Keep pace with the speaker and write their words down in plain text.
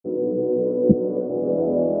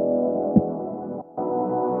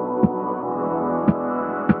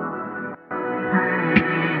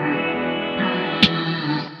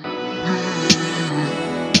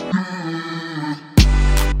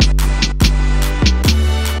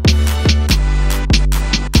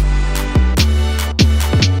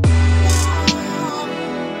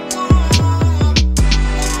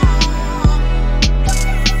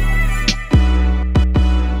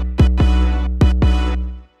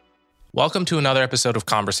Welcome to another episode of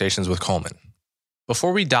Conversations with Coleman.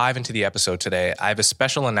 Before we dive into the episode today, I have a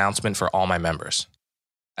special announcement for all my members.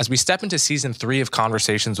 As we step into Season 3 of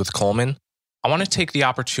Conversations with Coleman, I want to take the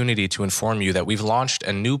opportunity to inform you that we've launched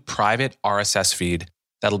a new private RSS feed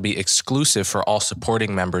that'll be exclusive for all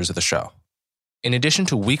supporting members of the show. In addition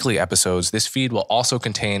to weekly episodes, this feed will also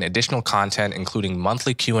contain additional content including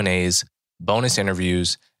monthly Q&As, bonus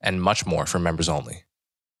interviews, and much more for members only.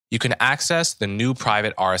 You can access the new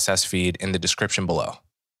private RSS feed in the description below.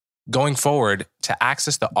 Going forward, to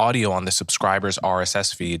access the audio on the subscriber's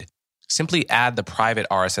RSS feed, simply add the private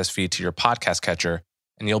RSS feed to your podcast catcher,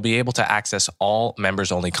 and you'll be able to access all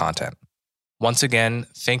members-only content. Once again,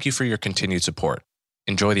 thank you for your continued support.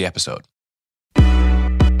 Enjoy the episode.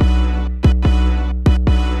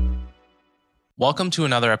 Welcome to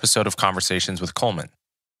another episode of Conversations with Coleman.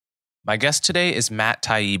 My guest today is Matt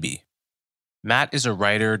Taibbi. Matt is a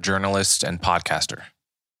writer, journalist, and podcaster.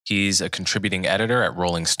 He's a contributing editor at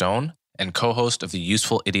Rolling Stone and co-host of the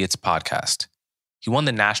Useful Idiots podcast. He won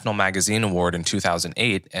the National Magazine Award in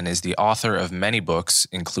 2008 and is the author of many books,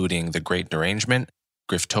 including The Great Derangement,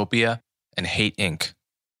 Griftopia, and Hate Inc.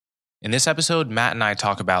 In this episode, Matt and I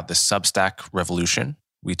talk about the Substack revolution.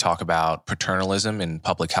 We talk about paternalism in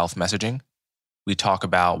public health messaging. We talk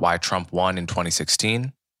about why Trump won in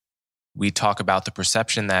 2016. We talk about the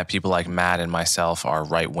perception that people like Matt and myself are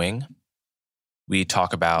right-wing. We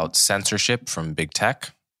talk about censorship from big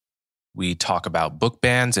tech. We talk about book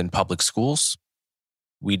bans in public schools.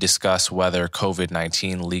 We discuss whether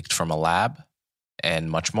COVID-19 leaked from a lab,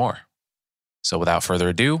 and much more. So without further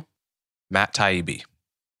ado, Matt Taibbi.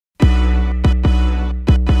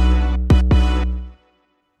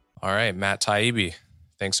 All right, Matt Taibbi,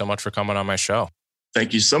 thanks so much for coming on my show.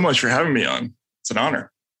 Thank you so much for having me on. It's an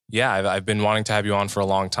honor. Yeah, I've been wanting to have you on for a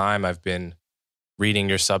long time. I've been reading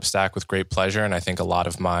your Substack with great pleasure, and I think a lot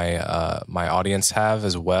of my my audience have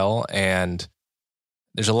as well. And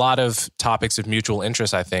there's a lot of topics of mutual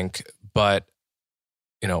interest, I think. But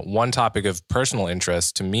one topic of personal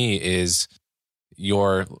interest to me is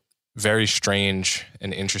your very strange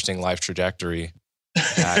and interesting life trajectory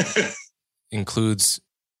that includes,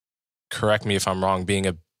 correct me if I'm wrong, being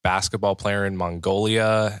a basketball player in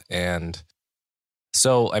Mongolia. And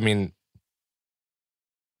so,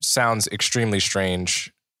 sounds extremely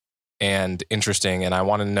strange and interesting. And I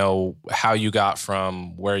want to know how you got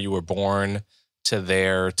from where you were born to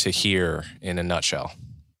there to here in a nutshell.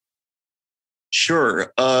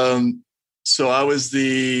 Sure. So I was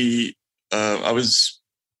I was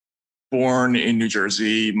born in New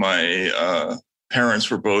Jersey. My parents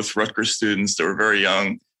were both Rutgers students. They were very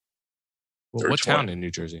young. Well, what town in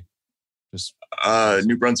New Jersey? Just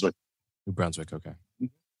New Brunswick. New Brunswick. Okay.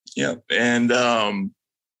 Yeah. And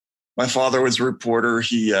my father was a reporter.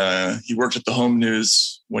 He worked at the Home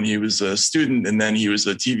News when he was a student, and then he was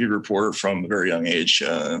a TV reporter from a very young age,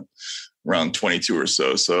 around 22 or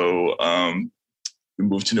so. So we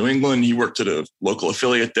moved to New England. He worked at a local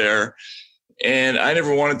affiliate there. And I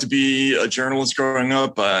never wanted to be a journalist growing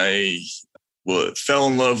up. I fell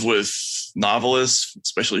in love with novelists,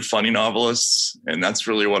 especially funny novelists. And that's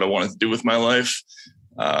really what I wanted to do with my life.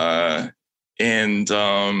 And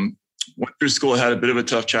went through school, had a bit of a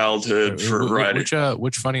tough childhood for writing.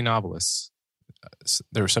 Which funny novelists?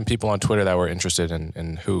 There were some people on Twitter that were interested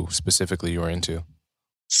in who specifically you were into.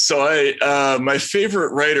 So my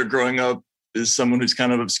favorite writer growing up is someone who's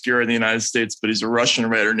kind of obscure in the United States, but he's a Russian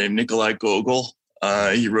writer named Nikolai Gogol.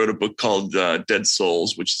 He wrote a book called Dead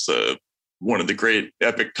Souls, which is one of the great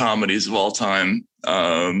epic comedies of all time.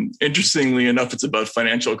 Interestingly enough, it's about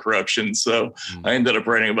financial corruption. So I ended up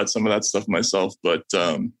writing about some of that stuff myself, but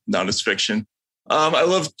not as fiction. I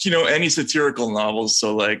love, any satirical novels.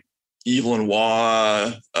 So like Evil and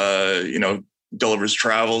Waugh, Gulliver's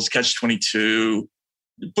Travels, Catch-22,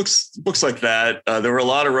 books like that. There were a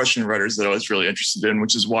lot of Russian writers that I was really interested in,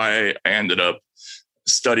 which is why I ended up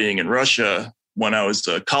studying in Russia. When I was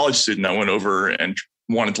a college student, I went over and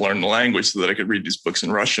wanted to learn the language so that I could read these books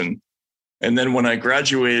in Russian. And then when I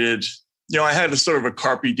graduated, I had a sort of a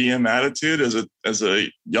carpe diem attitude as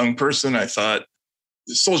a young person. I thought,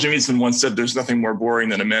 Solzhenitsyn once said, "There's nothing more boring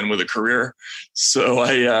than a man with a career." So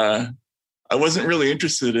I wasn't really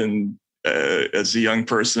interested in as a young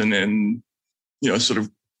person in sort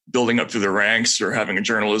of building up through the ranks or having a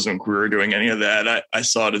journalism career, doing any of that. I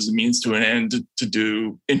saw it as a means to an end to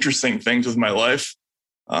do interesting things with my life.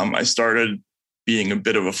 I started being a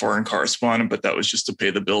bit of a foreign correspondent, but that was just to pay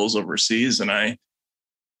the bills overseas. And I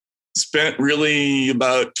spent really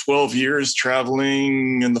about 12 years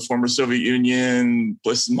traveling in the former Soviet Union,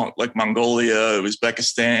 places like Mongolia,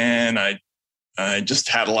 Uzbekistan. I I just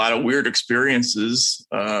had a lot of weird experiences.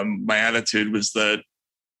 My attitude was that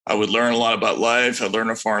I would learn a lot about life. I'd learn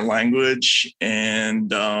a foreign language,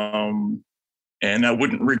 and I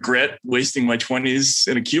wouldn't regret wasting my 20s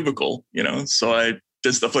in a cubicle. So I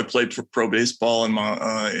did stuff like played for pro baseball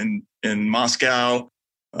in Moscow.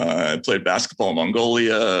 I played basketball in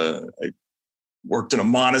Mongolia. I worked in a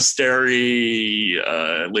monastery,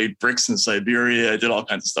 laid bricks in Siberia. I did all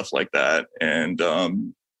kinds of stuff like that. And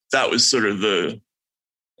that was sort of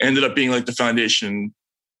ended up being like the foundation,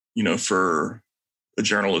 for a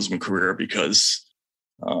journalism career, because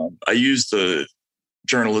I used the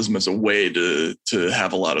journalism as a way to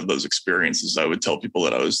have a lot of those experiences. I would tell people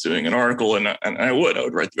that I was doing an article, and I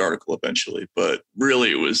would write the article eventually, but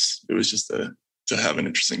really it was just to have an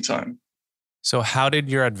interesting time. So how did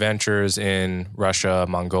your adventures in Russia,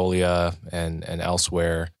 Mongolia, and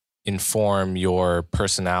elsewhere inform your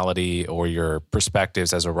personality or your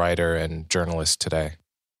perspectives as a writer and journalist today?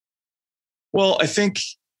 Well, I think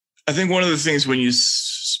one of the things when you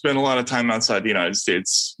spend a lot of time outside the United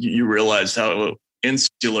States, you realize how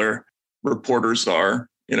insular reporters are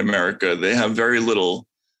in America. They have very little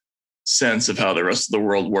sense of how the rest of the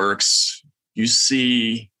world works. You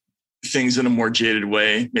see things in a more jaded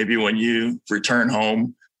way, maybe when you return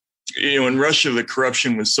home. In Russia, the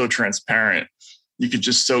corruption was so transparent. You could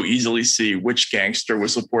just so easily see which gangster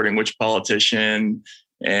was supporting which politician.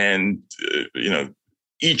 And,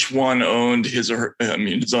 each one owned his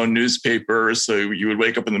own newspaper. So you would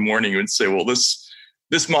wake up in the morning, you would say, well,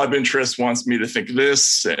 this mob interest wants me to think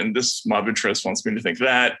this, and this mob interest wants me to think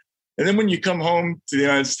that. And then when you come home to the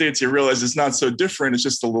United States, you realize it's not so different. It's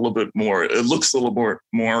just a little bit more, it looks a little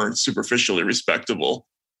more superficially respectable.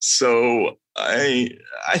 So I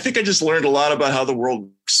think I just learned a lot about how the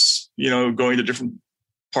world works, going to different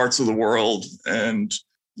parts of the world and,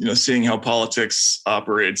 seeing how politics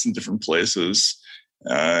operates in different places.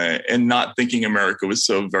 And not thinking America was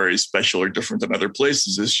so very special or different than other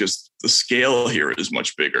places. It's just the scale here is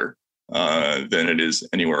much bigger than it is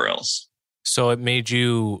anywhere else. So it made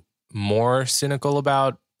you more cynical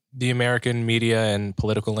about the American media and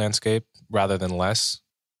political landscape rather than less?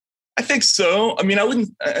 I think so.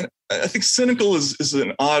 I think cynical is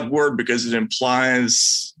an odd word because it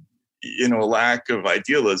implies, a lack of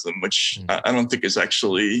idealism, which I don't think is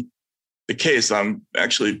actually the case. I'm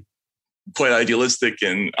actually quite idealistic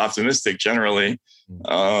and optimistic generally.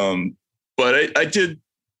 But I did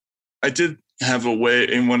have a way,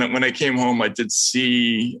 and when I came home, I did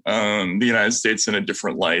see the United States in a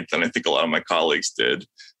different light than I think a lot of my colleagues did,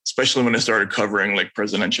 especially when I started covering like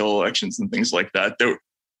presidential elections and things like that.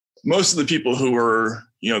 Most of the people who were,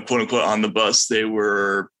 quote unquote, on the bus, they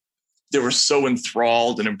were so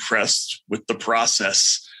enthralled and impressed with the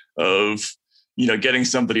process of, getting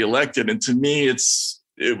somebody elected. And to me,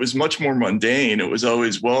 it was much more mundane. It was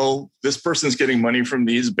always, well, this person's getting money from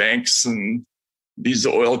these banks and these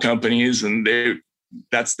oil companies, and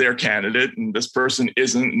that's their candidate, and this person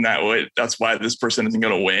isn't. And that's why this person isn't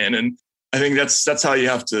going to win. And I think that's how you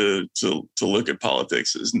have to look at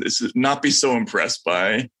politics, is not be so impressed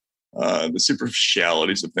by the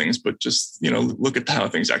superficialities of things, but just, look at how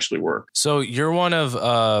things actually work. So you're one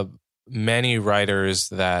of many writers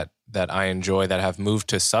that I enjoy that have moved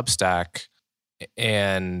to Substack.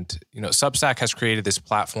 And, Substack has created this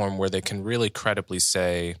platform where they can really credibly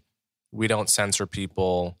say, we don't censor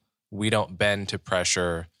people, we don't bend to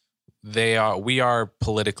pressure. We are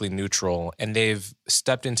politically neutral, and they've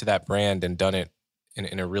stepped into that brand and done it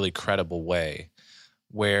in a really credible way,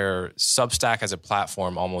 where Substack as a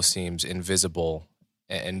platform almost seems invisible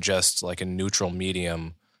and just like a neutral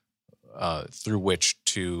medium through which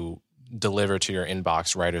to deliver to your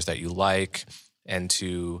inbox writers that you like and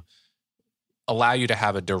to allow you to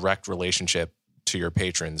have a direct relationship to your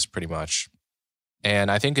patrons, pretty much.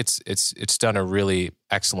 And I think it's done a really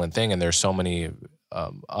excellent thing. And there's so many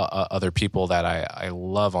other people that I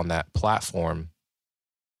love on that platform.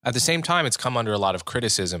 At the same time, it's come under a lot of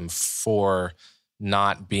criticism for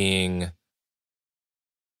having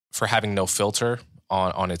no filter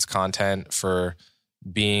on its content, for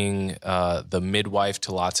being the midwife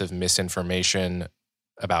to lots of misinformation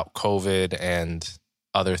about COVID and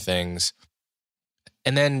other things.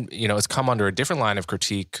 And then, it's come under a different line of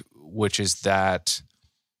critique, which is that,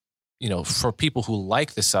 for people who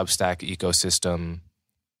like the Substack ecosystem,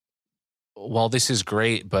 well, this is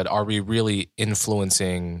great, but are we really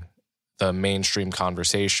influencing the mainstream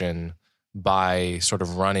conversation by sort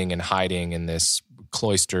of running and hiding in this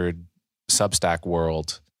cloistered Substack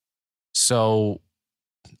world? So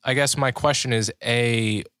I guess my question is,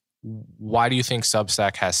 A, why do you think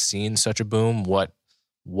Substack has seen such a boom?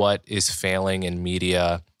 What is failing in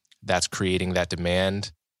media that's creating that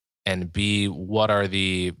demand? And B, what are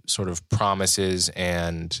the sort of promises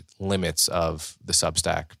and limits of the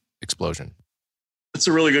Substack explosion? That's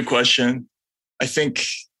a really good question. I think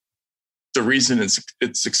the reason it's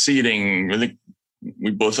succeeding, I think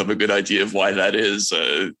we both have a good idea of why that is.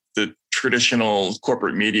 The traditional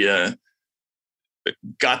corporate media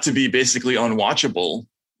got to be basically unwatchable,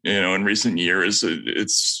 in recent years.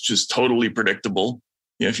 It's just totally predictable.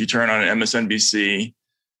 If you turn on MSNBC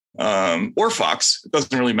or Fox, it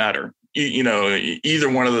doesn't really matter. Either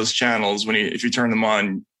one of those channels, if you turn them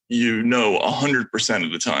on, 100%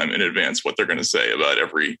 of the time in advance what they're going to say about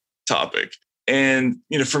every topic. And,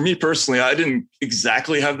 for me personally, I didn't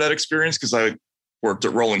exactly have that experience because I worked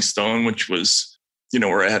at Rolling Stone, which was,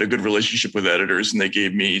 where I had a good relationship with editors, and they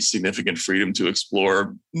gave me significant freedom to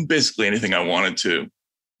explore basically anything I wanted to.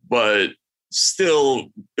 But still,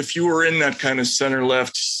 if you were in that kind of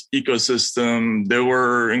center-left ecosystem, there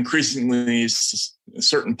were increasingly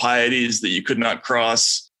certain pieties that you could not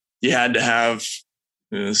cross. You had to have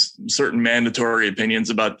certain mandatory opinions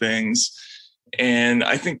about things. And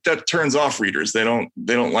I think that turns off readers. They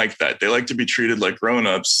don't like that. They like to be treated like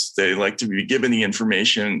grown-ups. They like to be given the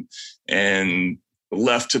information and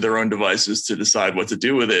left to their own devices to decide what to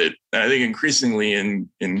do with it. And I think increasingly in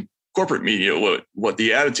corporate media, what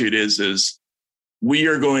the attitude is we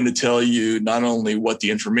are going to tell you not only what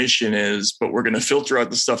the information is, but we're going to filter out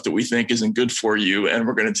the stuff that we think isn't good for you, and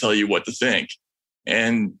we're going to tell you what to think.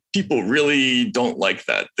 And people really don't like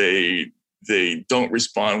that. They don't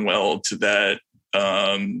respond well to that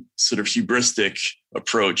sort of hubristic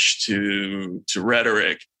approach to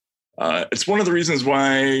rhetoric. It's one of the reasons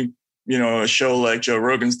why, a show like Joe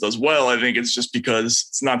Rogan's does well. I think it's just because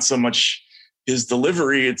it's not so much his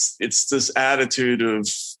delivery. It's this attitude of,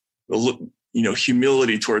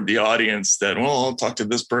 humility toward the audience that, well, I'll talk to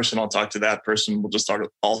this person, I'll talk to that person. We'll just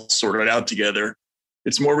all sort it out together.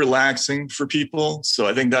 It's more relaxing for people. So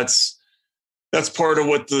I think that's part of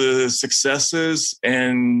what the success is.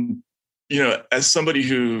 And, as somebody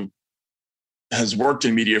who has worked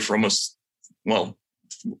in media for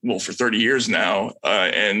for 30 years now,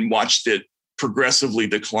 and watched it progressively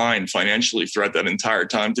decline financially throughout that entire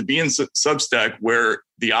time, to be in Substack where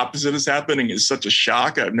the opposite is happening is such a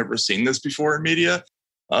shock. I've never seen this before in media.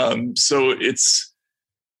 So it's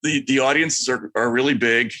the audiences are really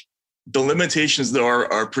big. The limitations, though,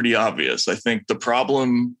 are pretty obvious. I think the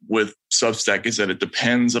problem with Substack is that it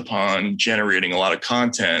depends upon generating a lot of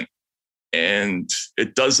content, and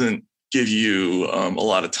it doesn't give you a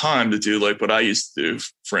lot of time to do like what I used to do.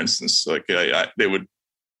 For instance, like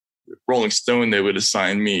Rolling Stone, they would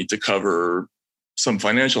assign me to cover some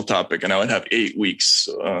financial topic, and I would have 8 weeks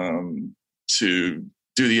to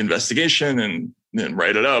do the investigation and then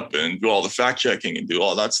write it up and do all the fact checking and do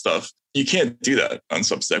all that stuff. You can't do that on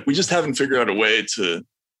Substack. We just haven't figured out a way to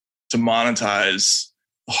monetize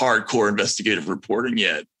hardcore investigative reporting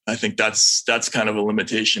yet. I think that's kind of a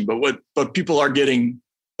limitation. But people are getting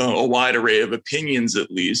a wide array of opinions,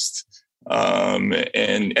 at least,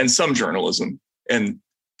 and some journalism, and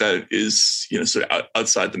that is sort of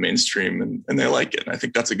outside the mainstream, and they like it. And I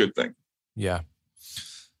think that's a good thing. Yeah.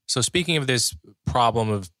 So speaking of this problem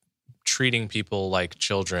of treating people like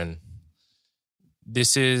children,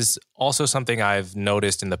 this is also something I've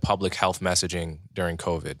noticed in the public health messaging during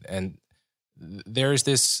COVID. And there's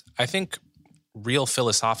this, I think, real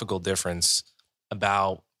philosophical difference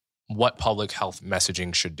about what public health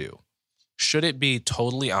messaging should do. Should it be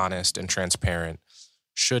totally honest and transparent?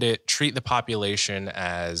 Should it treat the population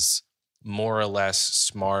as more or less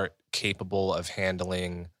smart, capable of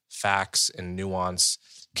handling facts and nuance,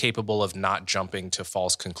 capable of not jumping to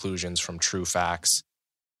false conclusions from true facts?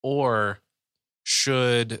 Or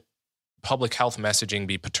should public health messaging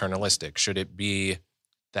be paternalistic? Should it be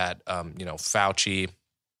that, Fauci,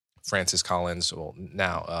 Francis Collins, well,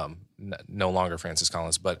 now no longer Francis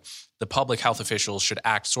Collins, but the public health officials should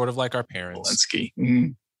act sort of like our parents. Mm-hmm.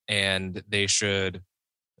 And they should,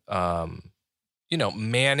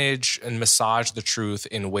 manage and massage the truth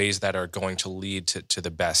in ways that are going to lead to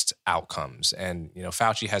the best outcomes. And,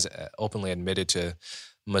 Fauci has openly admitted to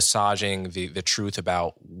massaging the truth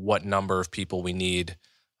about what number of people we need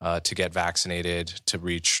to get vaccinated to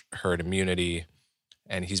reach herd immunity.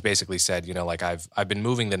 And he's basically said, I've been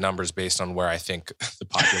moving the numbers based on where I think the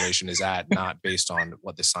population is at, not based on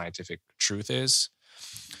what the scientific truth is.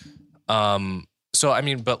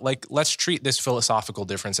 Let's treat this philosophical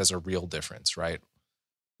difference as a real difference, right?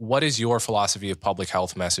 What is your philosophy of public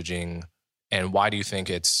health messaging, and why do you think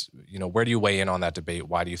it's, where do you weigh in on that debate?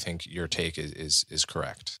 Why do you think your take is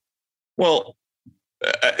correct? Well,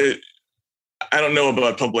 I don't know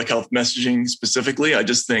about public health messaging specifically. I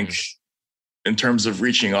just think in terms of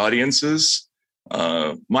reaching audiences,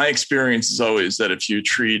 my experience is always that if you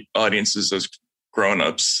treat audiences as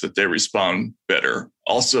grown-ups, that they respond better.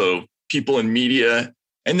 Also, people in media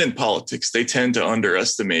and then politics, they tend to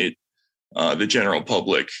underestimate the general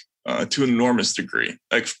public to an enormous degree.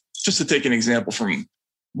 Like, just to take an example from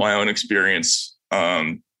my own experience,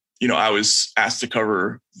 I was asked to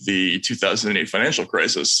cover the 2008 financial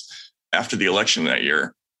crisis after the election that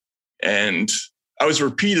year. And I was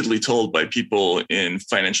repeatedly told by people in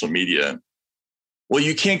financial media, well,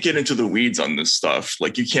 you can't get into the weeds on this stuff.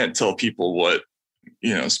 Like, you can't tell people what,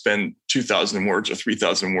 spend 2,000 words or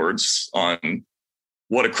 3,000 words on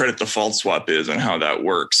what a credit default swap is and how that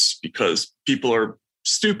works, because people are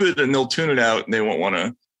stupid and they'll tune it out and they won't want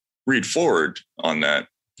to read forward on that.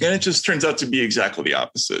 And it just turns out to be exactly the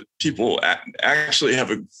opposite. People actually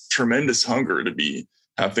have a tremendous hunger to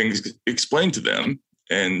have things explained to them,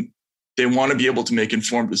 and they want to be able to make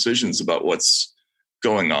informed decisions about what's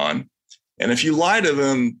going on. And if you lie to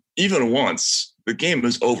them even once, the game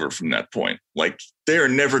is over from that point. Like, they are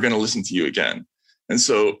never going to listen to you again. And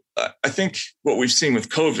so I think what we've seen with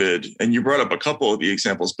COVID, and you brought up a couple of the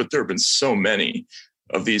examples, but there have been so many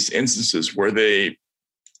of these instances where the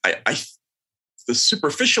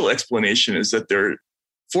superficial explanation is that they're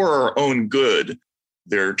for our own good.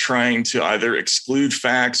 They're trying to either exclude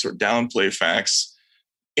facts or downplay facts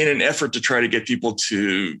in an effort to try to get people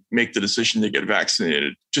to make the decision to get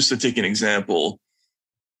vaccinated. Just to take an example,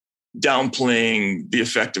 downplaying the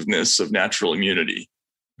effectiveness of natural immunity,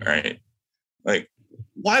 right? Like,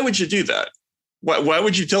 why would you do that? Why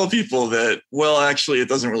would you tell people that, well, actually, it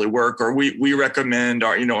doesn't really work, or we recommend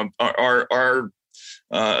our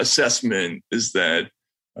assessment is that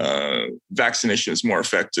vaccination is more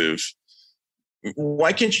effective?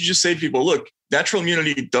 Why can't you just say to people, look, natural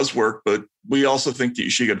immunity does work, but we also think that you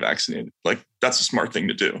should get vaccinated? Like, that's a smart thing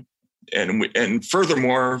to do. And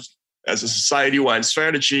furthermore, as a society-wide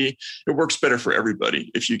strategy, it works better for everybody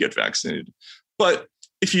if you get vaccinated. But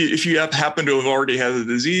if you happen to have already had the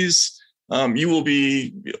disease, you will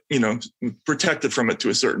be, protected from it to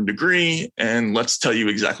a certain degree. And let's tell you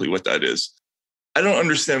exactly what that is. I don't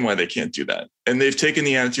understand why they can't do that. And they've taken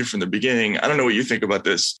the attitude from the beginning. I don't know what you think about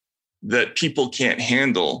this, that people can't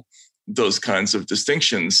handle those kinds of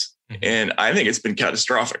distinctions. Mm-hmm. And I think it's been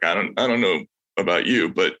catastrophic. I don't know about you,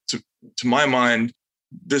 but to my mind,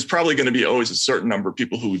 there's probably going to be always a certain number of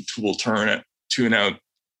people who will tune out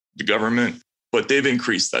the government, but they've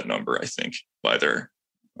increased that number, I think, by their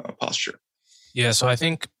posture. Yeah. So I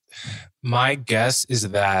think my guess is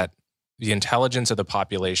that the intelligence of the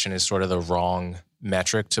population is sort of the wrong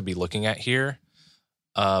metric to be looking at here.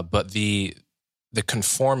 But the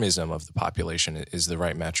conformism of the population is the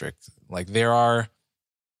right metric. Like,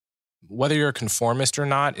 whether you're a conformist or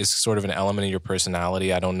not is sort of an element of your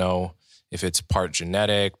personality. I don't know if it's part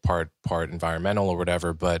genetic, part environmental or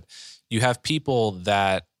whatever, but you have people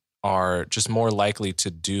that are just more likely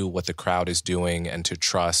to do what the crowd is doing and to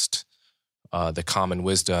trust the common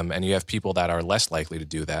wisdom. And you have people that are less likely to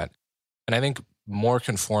do that. And I think more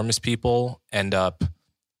conformist people end up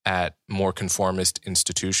at more conformist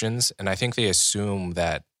institutions. And I think they assume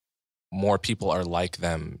that more people are like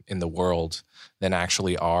them in the world than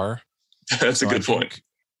actually are. That's a good point.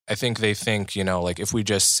 I think they think, like, if we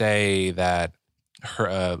just say that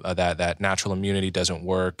that natural immunity doesn't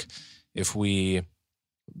work, if we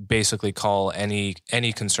basically call any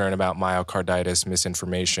concern about myocarditis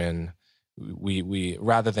misinformation, we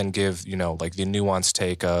rather than give, like the nuanced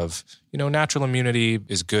take of, natural immunity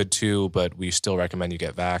is good too, but we still recommend you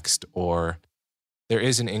get vaxxed, or there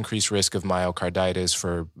is an increased risk of myocarditis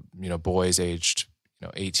for, boys aged,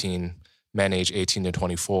 18, men aged 18 to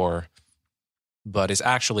 24, but it's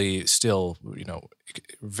actually still,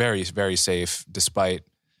 very, very safe, despite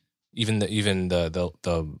even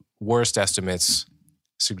the worst estimates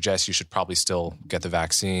suggest you should probably still get the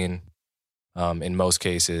vaccine in most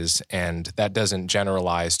cases. And that doesn't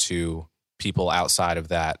generalize to people outside of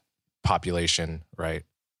that population, right?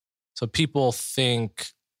 So people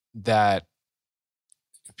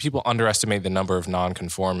underestimate the number of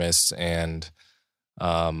nonconformists, and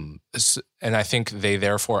I think they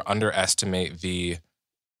therefore underestimate the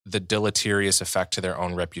deleterious effect to their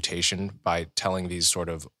own reputation by telling these sort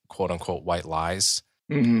of quote unquote white lies.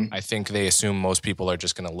 Mm-hmm. I think they assume most people are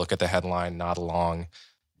just going to look at the headline, nod along,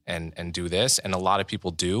 and do this. And a lot of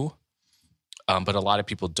people do, but a lot of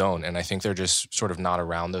people don't. And I think they're just sort of not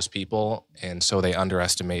around those people. And so they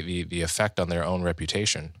underestimate the effect on their own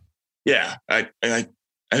reputation. Yeah, I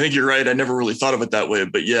think you're right. I never really thought of it that way.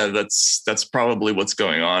 But yeah, that's probably what's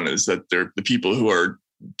going on, is that they're the people who are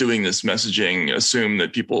doing this messaging assume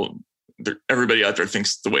that everybody out there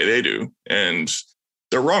thinks the way they do, and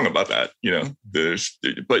they're wrong about that.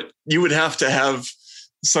 But you would have to have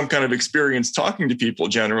some kind of experience talking to people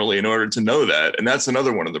generally in order to know that. And that's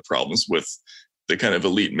another one of the problems with the kind of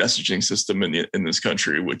elite messaging system in this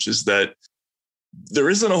country, which is that there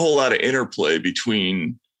isn't a whole lot of interplay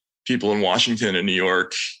between people in Washington and New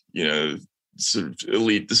York, sort of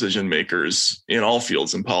elite decision makers in all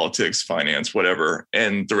fields in politics, finance, whatever,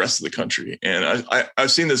 and the rest of the country. And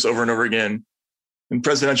I've seen this over and over again in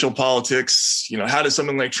presidential politics. How does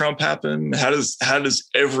something like Trump happen? How does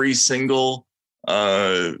every single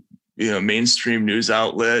mainstream news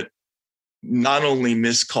outlet not only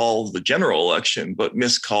miscall the general election, but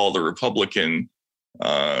miscall the Republican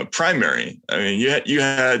primary? I mean, you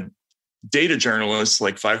had data journalists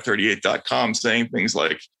like 538.com saying things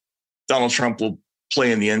like Donald Trump will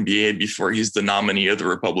play in the NBA before he's the nominee of the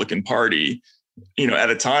Republican Party, at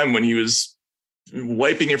a time when he was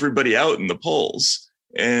wiping everybody out in the polls.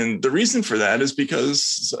 And the reason for that is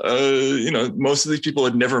because, most of these people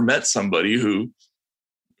had never met somebody who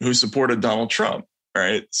supported Donald Trump,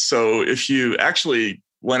 right? So if you actually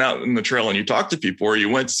went out in the trail and you talked to people, or you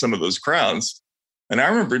went to some of those crowds, and I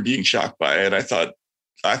remember being shocked by it. I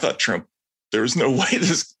thought Trump, there was no way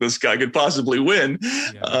this guy could possibly win.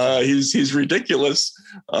 Yeah. He's ridiculous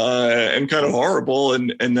and kind of horrible.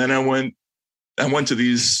 And then I went to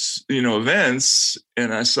these events,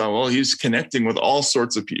 and I saw, well, he's connecting with all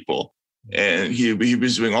sorts of people, and he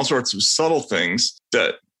was doing all sorts of subtle things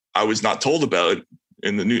that I was not told about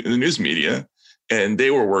in the news media, and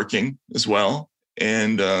they were working as well.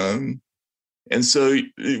 And so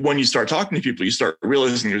when you start talking to people, you start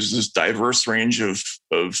realizing there's this diverse range of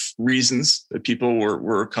reasons that people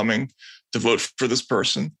were coming to vote for this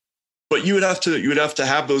person. But you would have to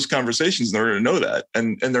have those conversations in order to know that.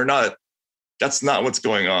 And that's not what's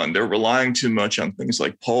going on. They're relying too much on things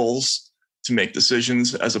like polls to make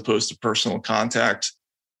decisions as opposed to personal contact.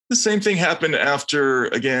 The same thing happened after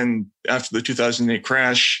the 2008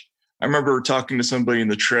 crash. I remember talking to somebody in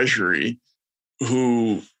the Treasury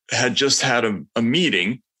who had just had a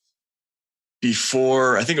meeting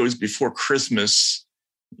before, I think it was before Christmas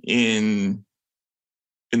in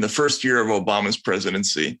the first year of Obama's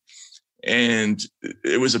presidency. And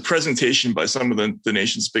it was a presentation by some of the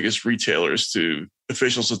nation's biggest retailers to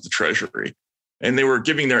officials at the Treasury. And they were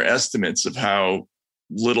giving their estimates of how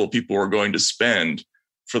little people were going to spend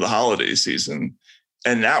for the holiday season.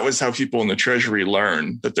 And that was how people in the Treasury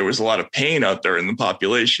learned that there was a lot of pain out there in the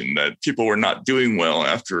population, that people were not doing well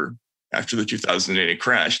after the 2008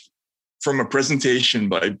 crash, from a presentation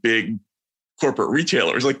by big corporate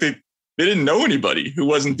retailers. Like they didn't know anybody who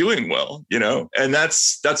wasn't doing well, and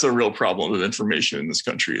that's a real problem of information in this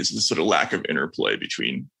country, is this sort of lack of interplay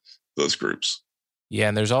between those groups. Yeah.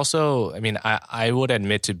 And there's also, I would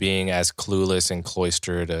admit to being as clueless and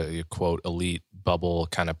cloistered, a quote, elite bubble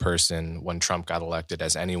kind of person when Trump got elected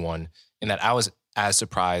as anyone, in that I was as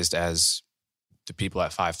surprised as the people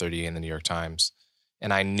at 530 in the New York Times.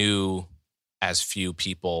 And I knew as few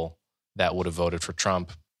people that would have voted for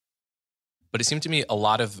Trump. But it seemed to me a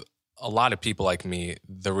lot of people like me,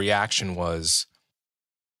 the reaction was,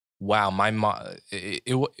 wow,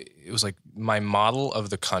 it was like my model of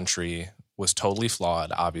the country was totally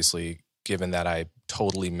flawed, obviously, given that I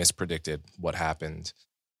totally mispredicted what happened.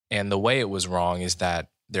 And the way it was wrong is that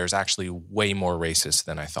there's actually way more racists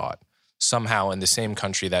than I thought. Somehow in the same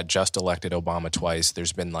country that just elected Obama twice,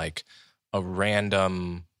 there's been like a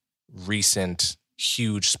random, recent,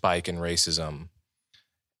 huge spike in racism.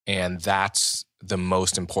 And that's the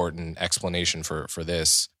most important explanation for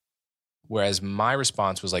this. Whereas my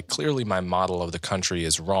response was like, clearly my model of the country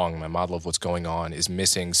is wrong. My model of what's going on is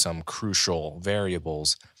missing some crucial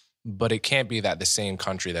variables. But it can't be that the same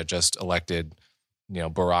country that just elected,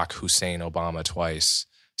 Barack Hussein Obama twice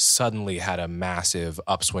suddenly had a massive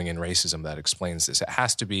upswing in racism that explains this. It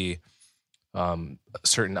has to be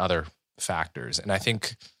certain other factors. And I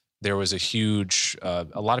think there was a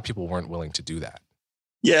lot of people weren't willing to do that.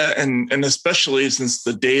 Yeah, and especially since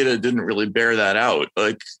the data didn't really bear that out.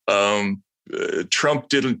 Like Trump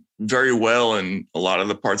did very well in a lot of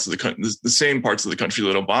the parts of the country, the same parts of the country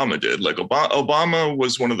that Obama did. Like Obama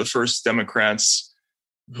was one of the first Democrats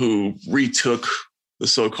who retook the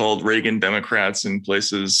so-called Reagan Democrats in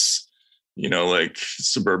places, like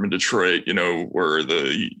suburban Detroit, where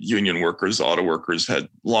the union workers, auto workers had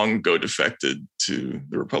long ago defected to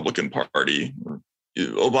the Republican Party.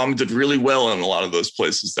 Obama did really well in a lot of those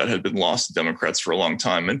places that had been lost to Democrats for a long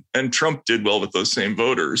time. And Trump did well with those same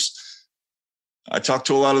voters. I talked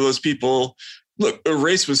to a lot of those people. Look,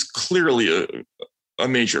 race was clearly a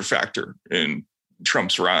major factor in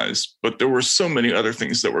Trump's rise, but there were so many other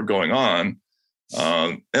things that were going on.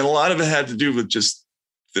 And a lot of it had to do with just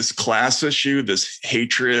this class issue, this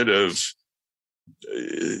hatred of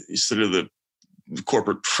sort of the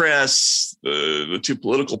corporate press, the two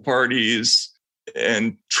political parties.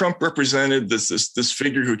 And Trump represented this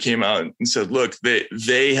figure who came out and said, look,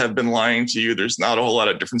 they have been lying to you. There's not a whole lot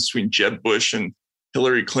of difference between Jeb Bush and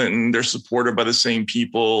Hillary Clinton. They're supported by the same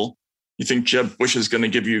people. You think Jeb Bush is going to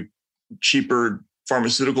give you cheaper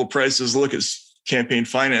pharmaceutical prices? Look, his campaign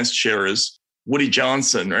finance chair is Woody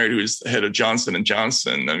Johnson, right? Who's the head of Johnson &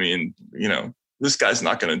 Johnson. I mean, this guy's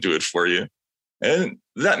not going to do it for you. And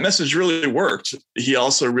that message really worked. He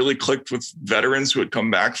also really clicked with veterans who had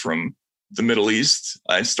come back from the Middle East.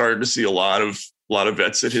 I started to see a lot of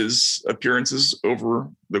vets at his appearances over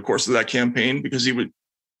the course of that campaign, because he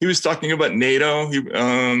was talking about NATO.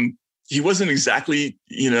 He wasn't exactly,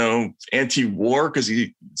 anti-war, because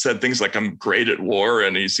he said things like, I'm great at war.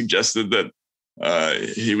 And he suggested that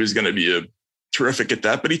he was going to be terrific at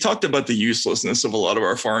that. But he talked about the uselessness of a lot of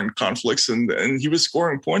our foreign conflicts. And he was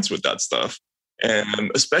scoring points with that stuff. And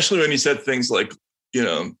especially when he said things like,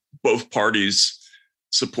 both parties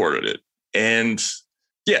supported it. And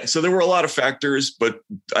yeah, so there were a lot of factors, but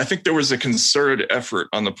I think there was a concerted effort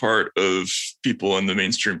on the part of people in the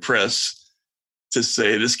mainstream press to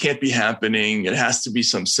say, this can't be happening. It has to be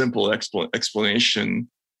some simple explanation.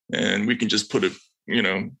 And we can just put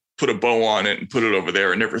a bow on it and put it over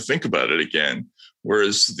there and never think about it again.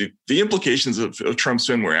 Whereas the implications of Trump's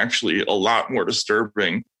win were actually a lot more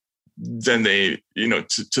disturbing than they,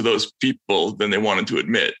 to those people than they wanted to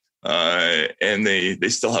admit. And they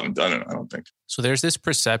still haven't done it, I don't think. So there's this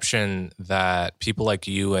perception that people like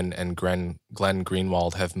you and Glenn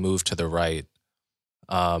Greenwald have moved to the right.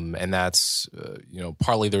 And that's,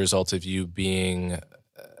 partly the result of you being,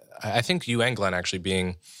 I think you and Glenn actually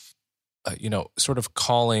being, sort of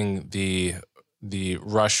calling the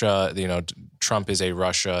Russia, Trump is a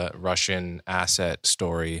Russian asset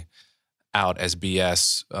story out as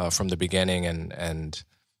BS from the beginning, and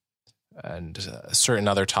certain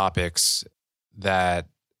other topics that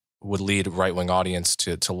would lead a right-wing audience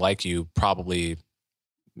to like you, probably,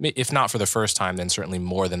 if not for the first time, then certainly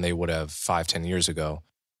more than they would have 5-10 years ago.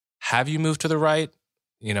 Have you moved to the right?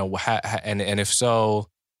 And if so,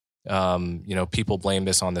 people blame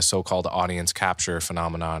this on the so-called audience capture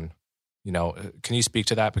phenomenon. Can you speak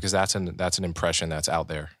to that? Because that's an impression that's out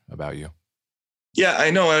there about you. Yeah,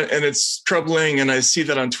 I know. And it's troubling. And I see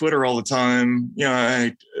that on Twitter all the time.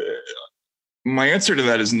 My answer to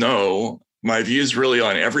that is no. My views really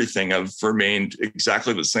on everything have remained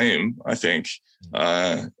exactly the same, I think.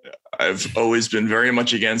 I've always been very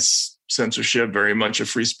much against censorship, very much a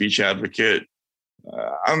free speech advocate.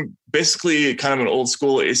 I'm basically kind of an old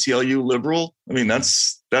school ACLU liberal. I mean,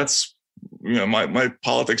 that's my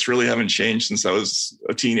politics really haven't changed since I was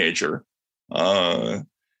a teenager.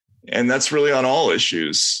 And that's really on all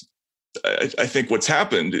issues. I think what's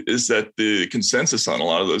happened is that the consensus on a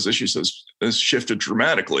lot of those issues has shifted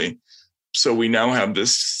dramatically. So we now have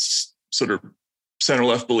this sort of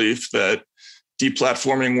center-left belief that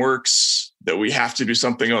deplatforming works, that we have to do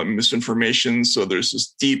something on misinformation. So there's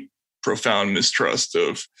this deep, profound mistrust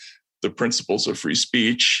of the principles of free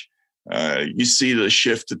speech. You see the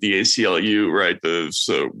shift at the ACLU, right?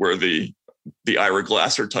 Where the Ira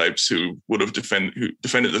Glasser types who would have defended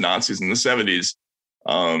the Nazis in the 70s,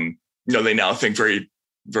 they now think very,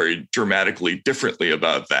 very dramatically differently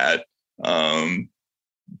about that.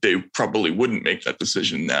 They probably wouldn't make that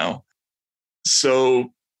decision now.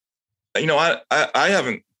 So, I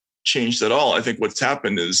haven't changed at all. I think what's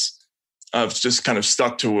happened is I've just kind of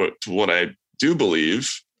stuck to what I do believe.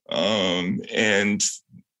 And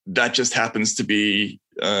that just happens to be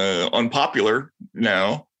unpopular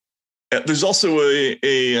now. There's also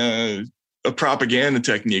a propaganda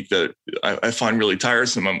technique that I find really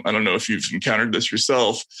tiresome. I don't know if you've encountered this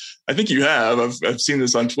yourself. I think you have. I've seen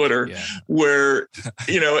this on Twitter, where,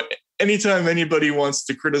 anytime anybody wants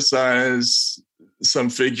to criticize some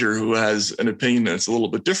figure who has an opinion that's a little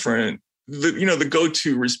bit different, the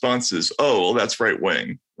go-to response is, oh, well, that's right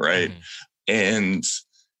wing, right? Mm-hmm. And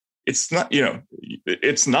it's not,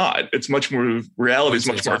 it's not. It's much more, reality is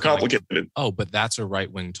much more complicated. Like, oh, but that's a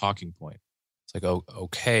right-wing talking point. It's like, oh,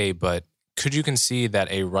 okay, but could you concede that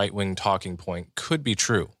a right-wing talking point could be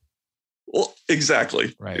true? Well,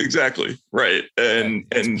 exactly. Right. Exactly. Right. And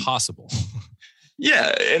it's possible.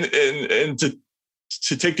 Yeah. And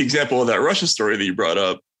to take the example of that Russia story that you brought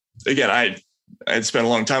up, again, I had spent a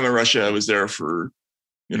long time in Russia. I was there for,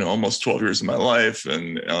 almost 12 years of my life.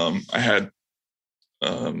 And I had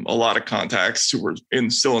a lot of contacts who were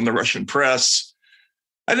still in the Russian press.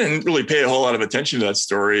 I didn't really pay a whole lot of attention to that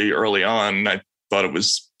story early on. I thought it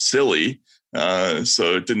was silly.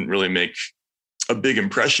 So it didn't really make a big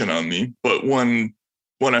impression on me. But when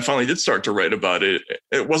I finally did start to write about it,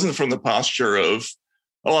 it wasn't from the posture of,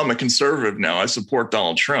 oh, I'm a conservative now, I support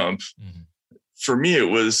Donald Trump. Mm-hmm. For me, it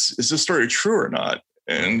was, is this story true or not?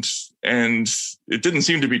 And it didn't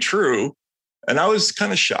seem to be true. And I was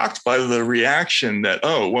kind of shocked by the reaction that,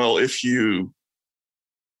 oh, well, if you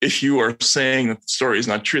are saying that the story is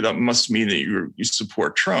not true, that must mean that you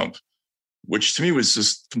support Trump, which to me was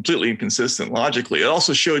just completely inconsistent logically. It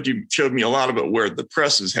also showed me a lot about where the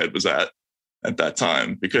press's head was at that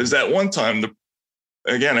time, because at one time,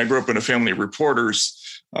 again, I grew up in a family of reporters.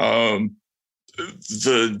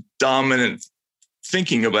 The dominant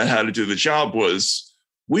thinking about how to do the job was,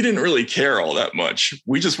 we didn't really care all that much.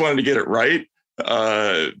 We just wanted to get it right.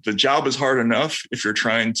 The job is hard enough if you're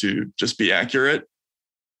trying to just be accurate.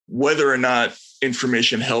 Whether or not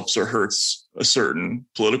information helps or hurts a certain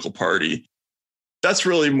political party, that's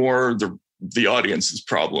really more the audience's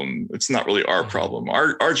problem. It's not really our problem.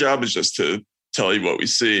 Our job is just to tell you what we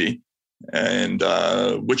see, and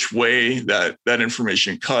which way that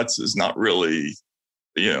information cuts is not really,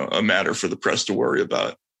 a matter for the press to worry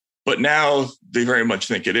about. But now they very much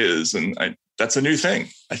think it is, and that's a new thing.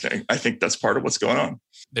 I think that's part of what's going on.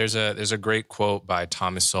 There's a great quote by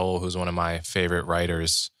Thomas Sowell, who's one of my favorite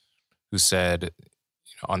writers, who said,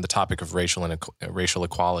 on the topic of racial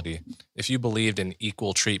equality, if you believed in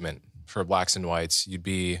equal treatment for blacks and whites, you'd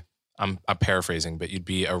be, I'm paraphrasing, but you'd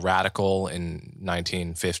be a radical in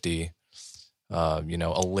 1950, a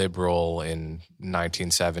liberal in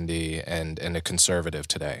 1970, and a conservative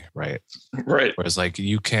today, right? Right. Whereas like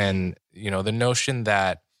you can, the notion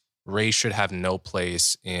that race should have no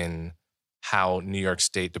place in how New York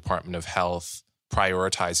State Department of Health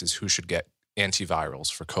prioritizes who should get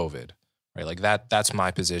antivirals for COVID, right? Like that's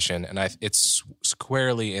my position. And it's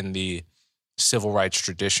squarely in the civil rights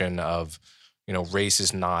tradition of, race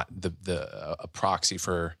is not a proxy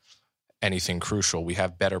for anything crucial. We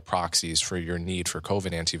have better proxies for your need for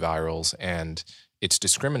COVID antivirals, and it's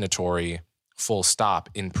discriminatory, full stop,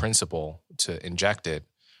 in principle, to inject it,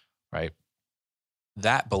 right?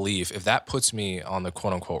 That belief, if that puts me on the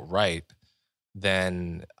quote unquote right,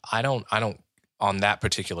 then I don't on that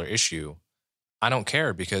particular issue, I don't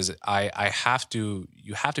care, because you have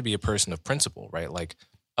to be a person of principle, right? Like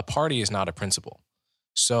a party is not a principle.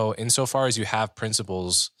 So insofar as you have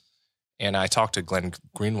principles, and I talked to Glenn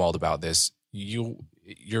Greenwald about this,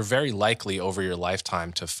 you're very likely over your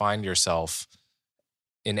lifetime to find yourself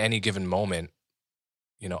in any given moment,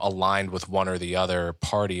 aligned with one or the other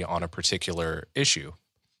party on a particular issue,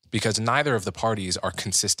 because neither of the parties are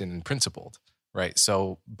consistent and principled, right?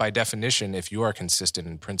 So by definition, if you are consistent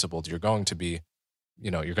and principled, you're going to be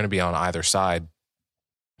on either side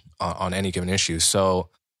on any given issue. So,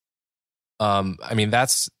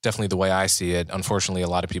 that's definitely the way I see it. Unfortunately, a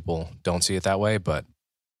lot of people don't see it that way, but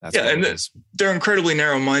that's what it is. They're incredibly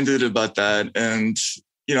narrow-minded about that. And,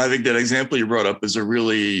 I think that example you brought up is a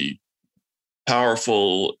really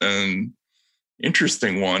powerful and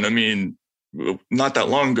interesting one. I mean, not that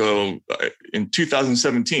long ago, in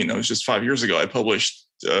 2017, it was just 5 years ago, I published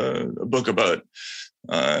a book about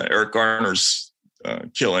Eric Garner's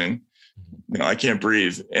killing. I Can't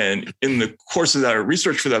Breathe. And in the course of that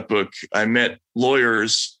research for that book, I met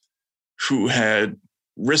lawyers who had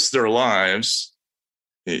risked their lives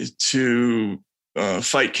to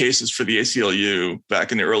fight cases for the ACLU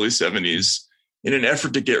back in the early 70s in an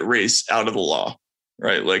effort to get race out of the law,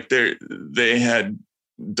 right? Like they had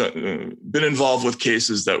been involved with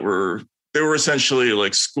cases that were essentially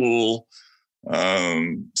like school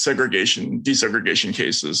desegregation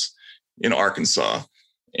cases in Arkansas.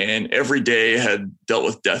 And every day had dealt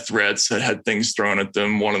with death threats, had things thrown at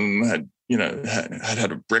them. One of them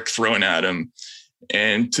had a brick thrown at him.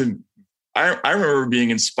 And I remember being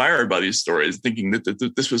inspired by these stories, thinking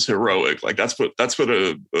that this was heroic. Like that's what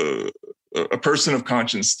a person of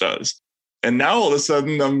conscience does. And now all of a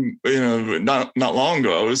sudden, not long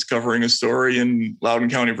ago, I was covering a story in Loudoun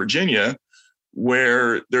County, Virginia,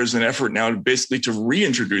 where there's an effort now basically to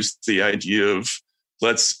reintroduce the idea of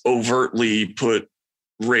let's overtly put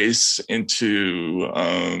race into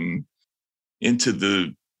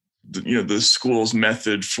the school's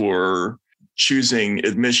method for choosing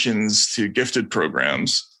admissions to gifted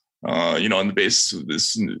programs, on the basis of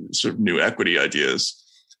this sort of new equity ideas.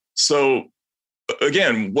 So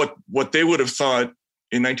again, what they would have thought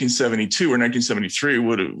in 1972 or 1973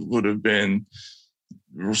 would have been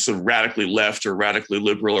sort of radically left or radically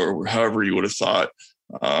liberal, or however you would have thought.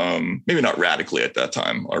 Maybe not radically at that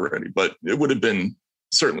time already, but it would have been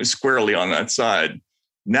certainly squarely on that side.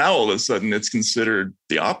 now all of a sudden it's considered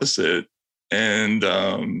the opposite. And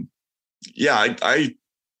I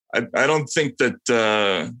don't think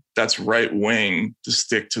that that's right wing to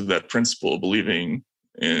stick to that principle of believing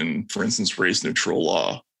in, for instance, race neutral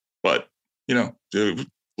law. But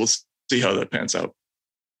we'll see how that pans out.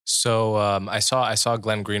 So I saw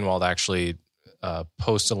Glenn Greenwald actually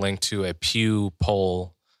post a link to a Pew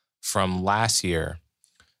poll from last year,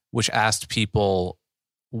 which asked people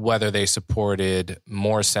whether they supported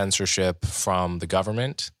more censorship from the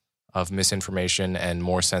government of misinformation and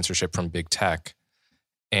more censorship from big tech.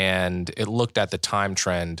 And it looked at the time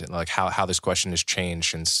trend, like how this question has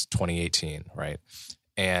changed since 2018, right?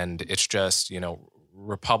 And it's just,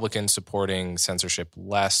 Republicans supporting censorship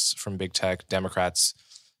less from big tech, Democrats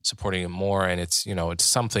supporting it more. And it's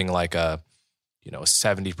something like a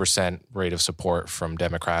 70% rate of support from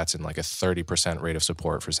Democrats and like a 30% rate of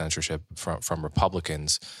support for censorship from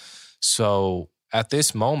Republicans. So at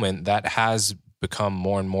this moment, that has become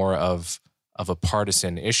more and more of a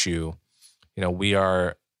partisan issue. We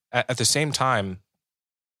are at the same time,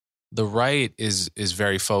 the right is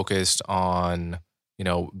very focused on,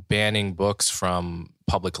 banning books from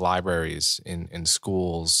public libraries in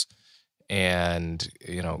schools and,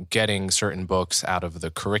 getting certain books out of the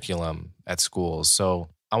curriculum at schools. So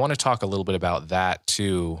I want to talk a little bit about that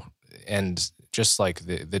too. And just like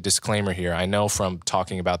the disclaimer here, I know from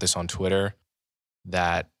talking about this on Twitter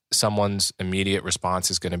that someone's immediate response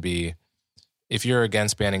is going to be, if you're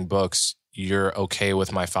against banning books, you're okay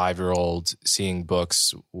with my 5-year-old seeing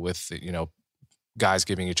books with, guys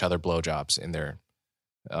giving each other blowjobs in their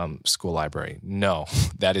school library. No,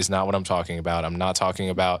 that is not what I'm talking about. I'm not talking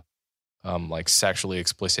about like sexually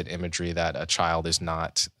explicit imagery that a child is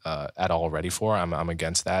not at all ready for. I'm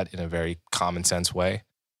against that in a very common sense way.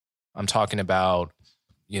 I'm talking about,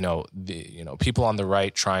 people on the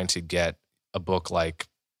right trying to get a book like,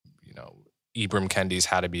 Ibram Kendi's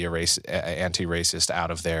How to Be Anti-Racist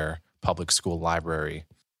out of their public school library.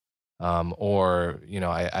 I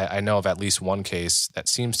know of at least one case that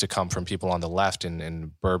seems to come from people on the left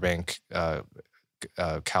in Burbank,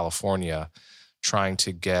 California, trying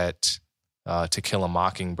to get To Kill a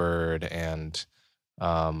Mockingbird and,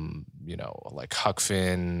 like Huck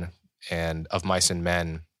Finn and Of Mice and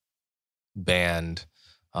Men banned,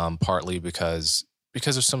 partly because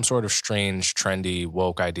of some sort of strange, trendy,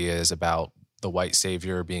 woke ideas about the white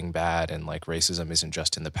savior being bad and like racism isn't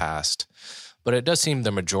just in the past. But it does seem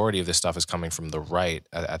the majority of this stuff is coming from the right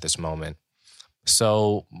at this moment.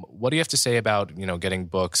 So what do you have to say about, getting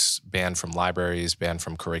books banned from libraries, banned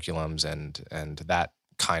from curriculums and that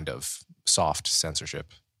kind of soft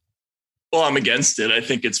censorship? Well, I'm against it. I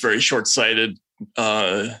think it's very short-sighted.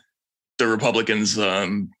 The Republicans,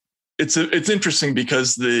 it's interesting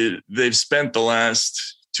because they've spent the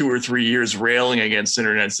last 2 or 3 years railing against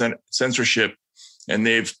internet censorship, and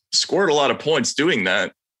they've scored a lot of points doing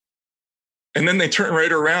that. And then they turn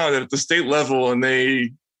right around at the state level and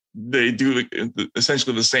they do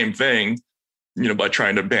essentially the same thing, by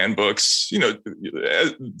trying to ban books.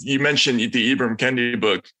 You mentioned the Ibram Kendi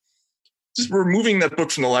book. Just removing that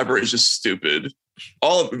book from the library is just stupid.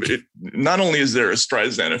 All of it, not only is there a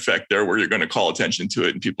Streisand effect there where you're going to call attention to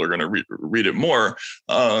it and people are going to read it more,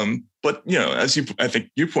 but as I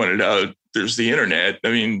think you pointed out, there's the internet.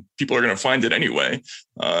 I mean, people are going to find it anyway,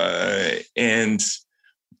 and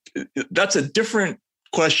that's a different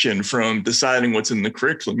question from deciding what's in the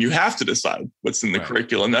curriculum. You have to decide what's in the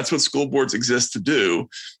curriculum. That's what school boards exist to do.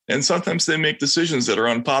 And sometimes they make decisions that are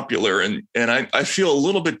unpopular. And I feel a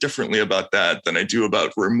little bit differently about that than I do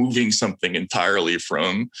about removing something entirely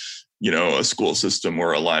from, a school system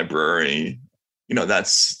or a library.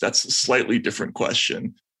 That's a slightly different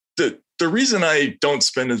question. The reason I don't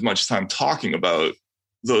spend as much time talking about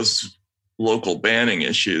those local banning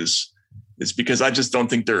issues is because I just don't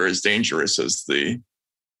think they're as dangerous as the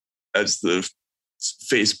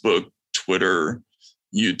Facebook, Twitter,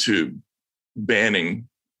 YouTube banning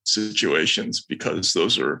situations, because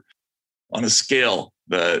those are on a scale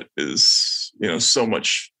that is, so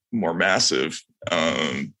much more massive.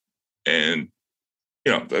 And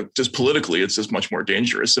just politically, it's just much more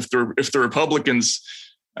dangerous. If the Republicans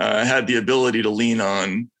had the ability to lean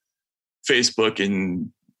on Facebook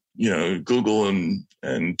and Google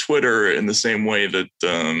and Twitter in the same way that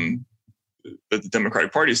the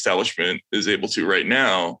Democratic Party establishment is able to right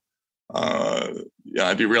now,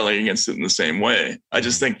 I'd be railing against it in the same way. I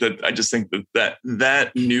just think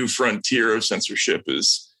that new frontier of censorship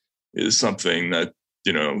is something that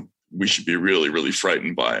we should be really, really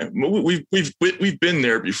frightened by. We've been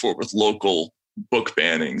there before with local book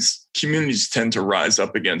bannings, communities tend to rise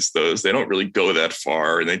up against those. They don't really go that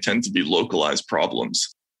far, and they tend to be localized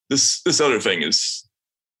problems. This other thing is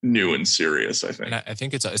new and serious, I think. And I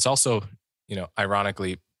think it's also,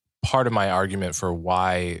 ironically, part of my argument for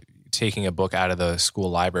why taking a book out of the school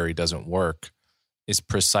library doesn't work is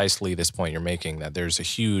precisely this point you're making, that there's a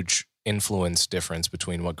huge influence difference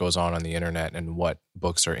between what goes on the internet and what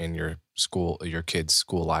books are in your kid's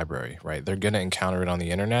school library, right? They're going to encounter it on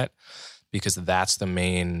the internet because that's the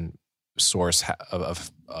main source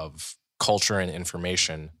of culture and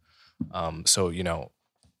information. So,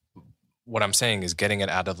 what I'm saying is getting it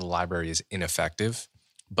out of the library is ineffective,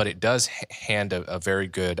 but it does hand a very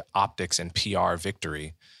good optics and PR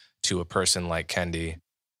victory to a person like Kendi,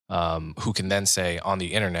 who can then say on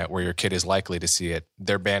the internet, where your kid is likely to see it,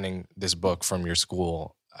 they're banning this book from your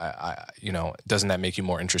school. Doesn't that make you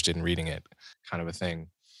more interested in reading it? Kind of a thing.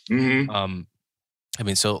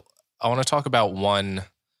 Mm-hmm. So I want to talk about one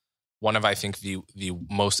of, I think, the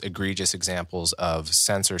most egregious examples of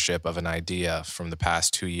censorship of an idea from the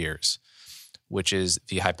past 2 years, which is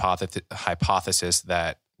the hypothesis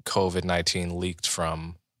that COVID-19 leaked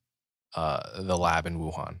from the lab in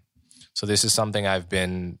Wuhan. So this is something I've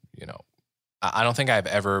been, I don't think I've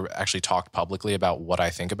ever actually talked publicly about what I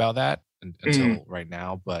think about that until right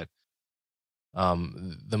now. But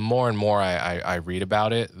the more and more I read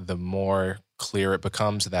about it, the more clear it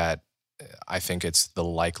becomes that I think it's the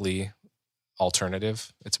likely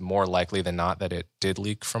alternative. It's more likely than not that it did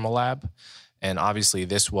leak from a lab. And obviously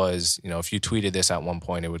this was, if you tweeted this at one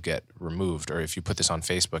point, it would get removed. Or if you put this on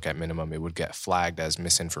Facebook at minimum, it would get flagged as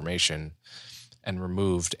misinformation and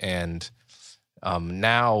removed. And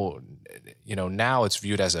now it's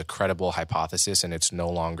viewed as a credible hypothesis, and it's no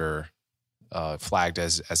longer flagged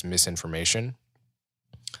as misinformation.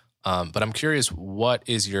 But I'm curious, what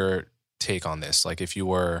is your take on this? Like, if you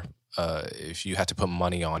had to put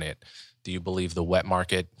money on it, do you believe the wet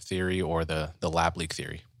market theory or the lab leak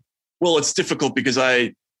theory? Well, it's difficult because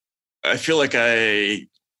I feel like I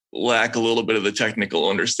lack a little bit of the technical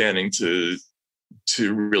understanding to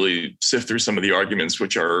really sift through some of the arguments,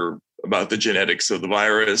 which are about the genetics of the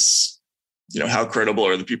virus. How credible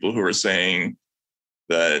are the people who are saying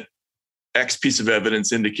that X piece of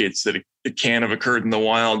evidence indicates that it can have occurred in the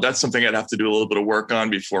wild? That's something I'd have to do a little bit of work on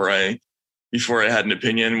before I had an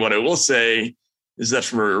opinion. What I will say is that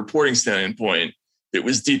from a reporting standpoint, it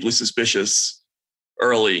was deeply suspicious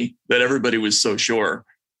early that everybody was so sure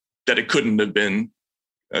that it couldn't have been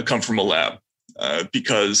come from a lab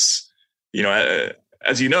because,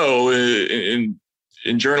 as you know,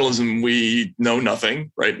 in journalism, we know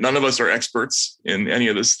nothing, right? None of us are experts in any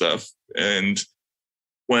of this stuff. And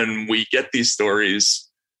when we get these stories,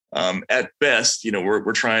 at best,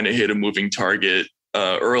 we're trying to hit a moving target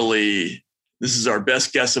early. This is our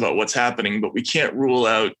best guess about what's happening, but we can't rule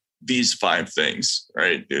out these 5 things,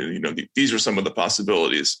 right? These are some of the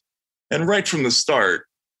possibilities. And right from the start,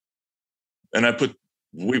 and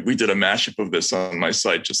we did a mashup of this on my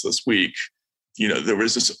site just this week. There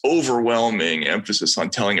was this overwhelming emphasis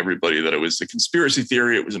on telling everybody that it was a conspiracy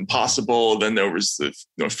theory. It was impossible. Then there was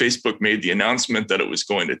Facebook made the announcement that it was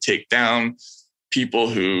going to take down people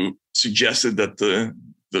who suggested that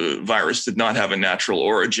the virus did not have a natural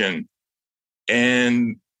origin.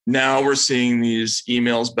 And now we're seeing these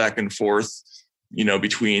emails back and forth,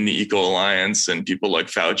 between the Eco Alliance and people like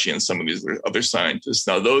Fauci and some of these other scientists.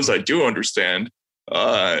 Now, those I do understand,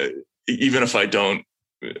 even if I don't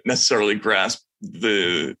necessarily grasp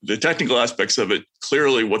the technical aspects of it.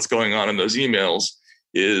 Clearly, what's going on in those emails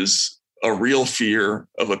is a real fear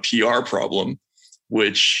of a PR problem,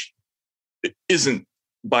 which isn't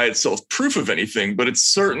by itself proof of anything, but it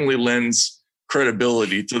certainly lends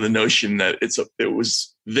credibility to the notion that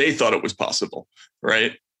they thought it was possible,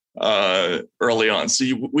 right? Early on. So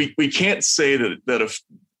we can't say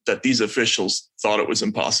that these officials thought it was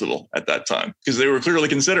impossible at that time because they were clearly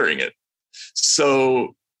considering it.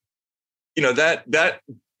 So, that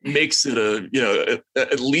makes it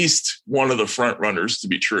at least one of the front runners to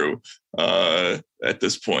be true at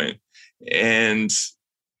this point. And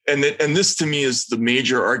this to me is the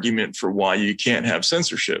major argument for why you can't have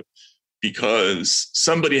censorship, because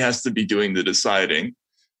somebody has to be doing the deciding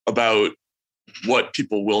about what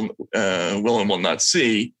people will and will not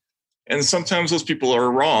see. And sometimes those people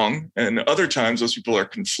are wrong, and other times those people are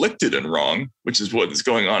conflicted and wrong, which is what is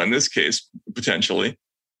going on in this case, potentially.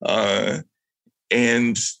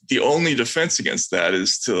 And the only defense against that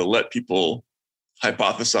is to let people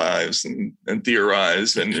hypothesize and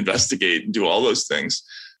theorize and investigate and do all those things.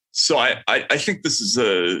 So I think this is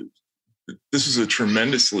a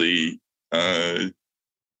tremendously sort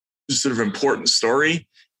of important story.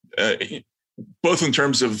 both in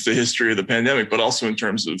terms of the history of the pandemic, but also in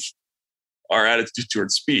terms of our attitude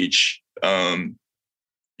towards speech.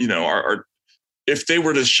 If they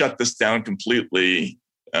were to shut this down completely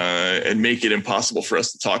and make it impossible for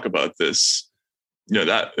us to talk about this,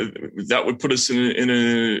 that would put us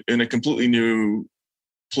in a completely new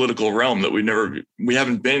political realm that we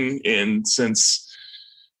haven't been in since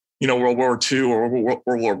World War II or World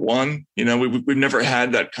War I. We've never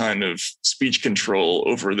had that kind of speech control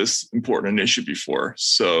over this important issue before.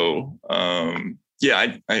 So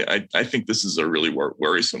I think this is a really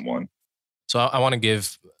worrisome one. So I want to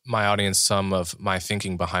give my audience some of my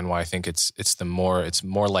thinking behind why I think it's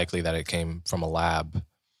more likely that it came from a lab.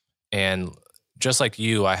 And just like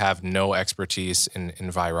you, I have no expertise in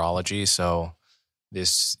virology. So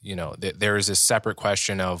this, there is a separate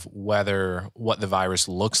question of whether what the virus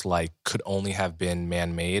looks like could only have been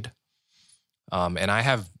man-made. And I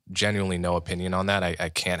have genuinely no opinion on that. I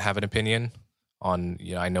can't have an opinion on,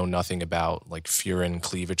 I know nothing about like furin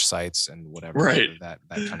cleavage sites and whatever that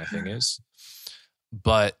kind of thing is.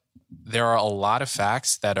 But there are a lot of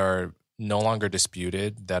facts that are no longer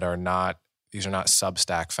disputed these are not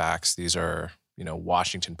Substack facts. These are,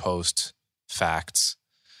 Washington Post facts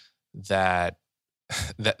that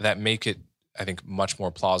make it, I think, much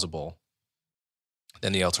more plausible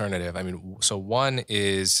than the alternative. I mean, so one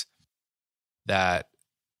is that,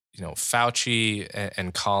 Fauci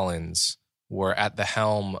and Collins were at the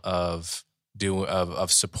helm of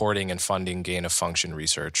supporting and funding gain-of-function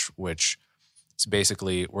research, which is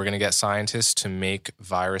basically we're going to get scientists to make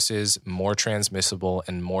viruses more transmissible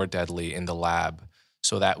and more deadly in the lab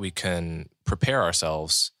so that we can prepare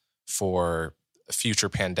ourselves for future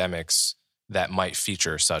pandemics that might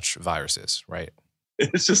feature such viruses, right?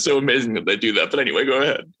 It's just so amazing that they do that. But anyway, go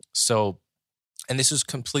ahead. So, and this was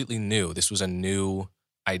completely new. This was a new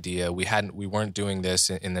idea. We weren't doing this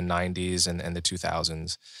in the 90s and the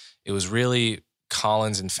 2000s. It was really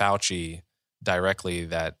Collins and Fauci directly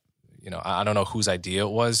that, I don't know whose idea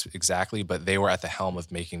it was exactly, but they were at the helm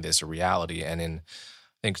of making this a reality. And in,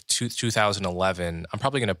 I think, 2011, I'm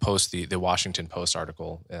probably going to post the Washington Post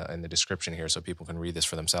article in the description here so people can read this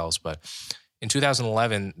for themselves. But in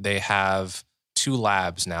 2011, they have two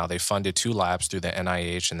labs now. They funded two labs through the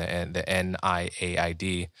NIH and the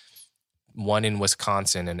NIAID, one in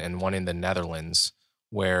Wisconsin and one in the Netherlands,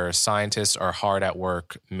 where scientists are hard at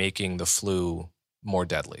work making the flu more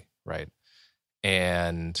deadly, right?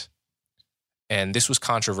 And this was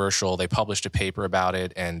controversial. They published a paper about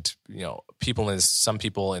it, and some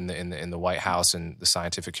people in the White House and the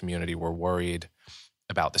scientific community were worried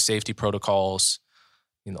about the safety protocols.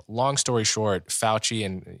 Long story short, Fauci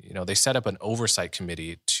and they set up an oversight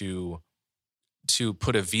committee to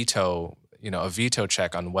put a veto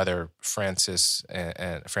check on whether Francis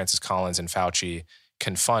Collins and Fauci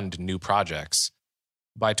can fund new projects.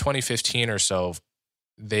 By 2015 or so,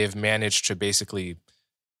 they've managed to basically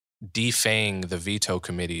defang the veto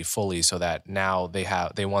committee fully so that now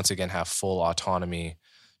they once again have full autonomy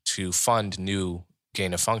to fund new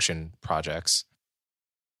gain-of-function projects.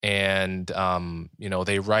 And,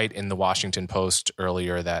 they write in the Washington Post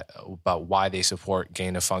earlier about why they support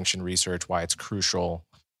gain-of-function research, why it's crucial.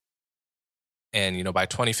 And, by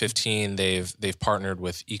 2015, they've partnered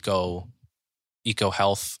with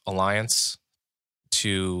EcoHealth Alliance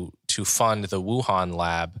to fund the Wuhan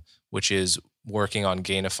lab, which is working on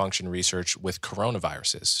gain-of-function research with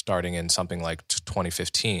coronaviruses starting in something like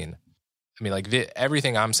 2015. I mean, like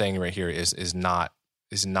everything I'm saying right here is not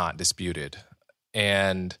disputed.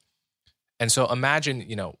 And so imagine,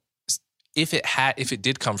 if it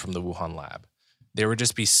did come from the Wuhan lab, there would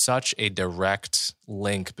just be such a direct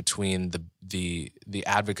link between the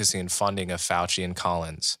advocacy and funding of Fauci and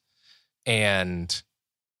Collins and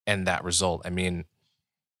that result. I mean,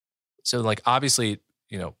 so like obviously,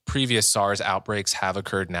 previous SARS outbreaks have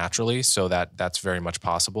occurred naturally, so that's very much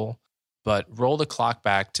possible. But roll the clock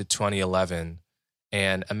back to 2011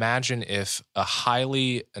 and imagine if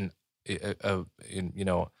an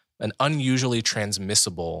unusually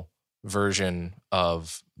transmissible version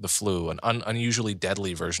of the flu, an unusually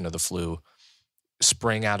deadly version of the flu,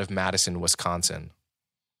 sprang out of Madison, Wisconsin,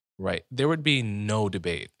 right? There would be no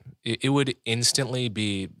debate. It would instantly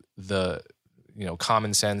be the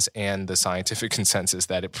common sense and the scientific consensus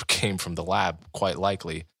that it came from the lab, quite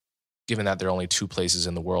likely, given that there are only two places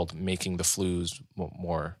in the world making the flus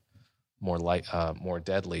more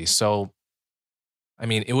deadly. So, I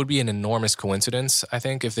mean, it would be an enormous coincidence, I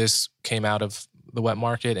think, if this came out of the wet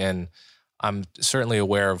market. And I'm certainly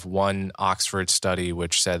aware of one Oxford study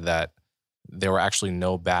which said that there were actually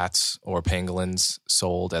no bats or pangolins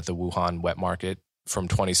sold at the Wuhan wet market from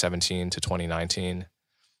 2017 to 2019.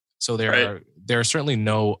 So there are certainly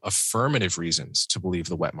no affirmative reasons to believe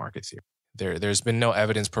the wet market theory. There's been no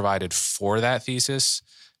evidence provided for that thesis.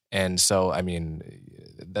 And so, I mean,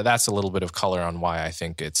 that's a little bit of color on why I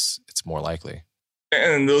think it's more likely.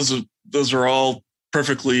 And those are all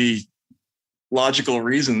perfectly logical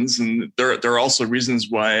reasons. And there are also reasons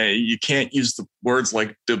why you can't use the words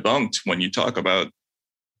like debunked when you talk about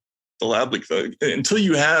the lab leak. Until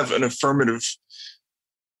you have an affirmative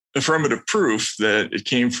proof that it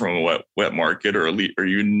came from a wet market or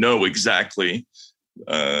you know exactly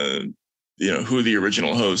who the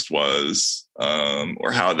original host was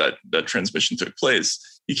or how that transmission took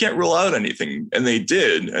place, you can't rule out anything. And they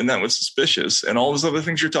did, and that was suspicious. And all those other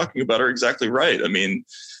things you're talking about are exactly right. I mean,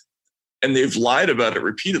 and they've lied about it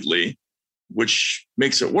repeatedly, which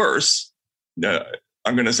makes it worse. Now,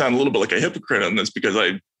 I'm going to sound a little bit like a hypocrite on this because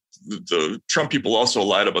the Trump people also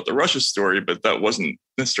lied about the Russia story, but that wasn't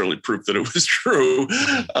necessarily proof that it was true.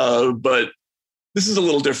 But this is a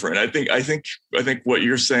little different. I think what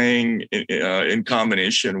you're saying in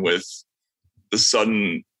combination with the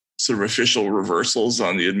sudden sort of official reversals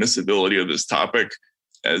on the admissibility of this topic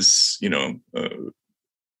as, a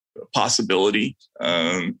possibility,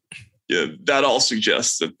 that all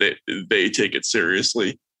suggests that they take it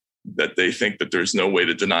seriously, that they think that there's no way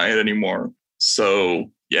to deny it anymore.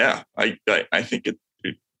 So, yeah, I think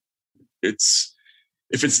it's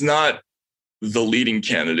if it's not the leading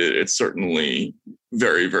candidate, it's certainly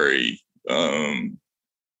very, very, very,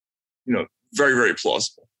 very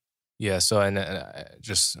plausible. Yeah. So, and I'm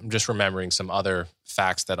just remembering some other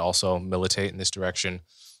facts that also militate in this direction.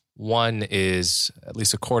 One is, at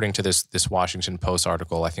least according to this Washington Post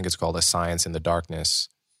article, I think it's called "A Science in the Darkness."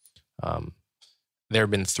 There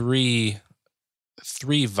have been three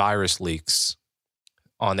virus leaks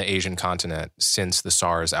on the Asian continent since the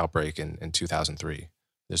SARS outbreak in 2003.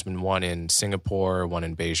 There's been one in Singapore, one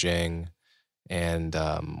in Beijing, and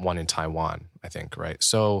one in Taiwan, I think, right?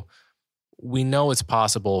 So we know it's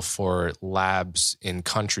possible for labs in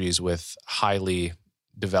countries with highly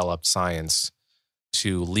developed science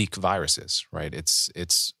to leak viruses, right?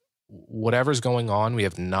 It's whatever's going on, we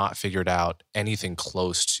have not figured out anything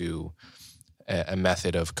close to a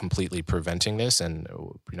method of completely preventing this and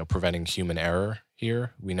preventing human error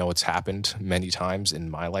here. We know it's happened many times in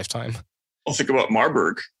my lifetime. Well, think about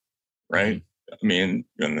Marburg, right? I mean,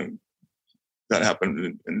 that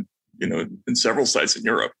happened in several sites in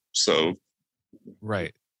Europe. So,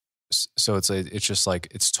 right. So it's just like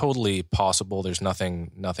it's totally possible. There's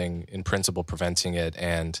nothing in principle preventing it,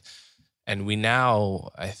 and we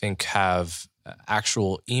now I think have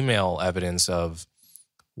actual email evidence of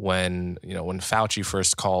when Fauci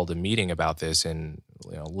first called a meeting about this in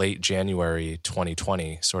late January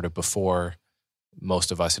 2020, sort of before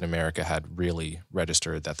most of us in America had really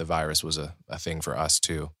registered that the virus was a thing for us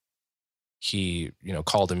too. He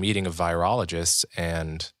called a meeting of virologists,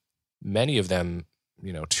 and many of them,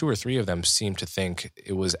 2 or 3 of them seemed to think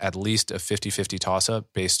it was at least a 50-50 toss-up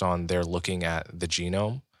based on their looking at the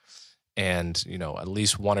genome. And, at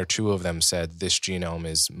least 1 or 2 of them said this genome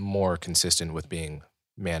is more consistent with being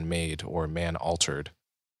man-made or man-altered.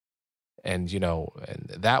 And,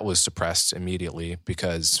 and that was suppressed immediately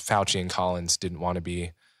because Fauci and Collins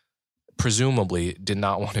presumably did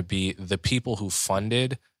not want to be the people who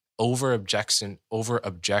funded over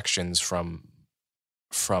objections from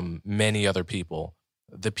many other people,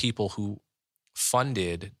 the people who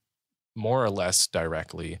funded more or less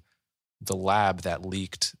directly the lab that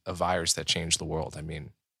leaked a virus that changed the world. I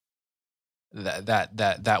mean,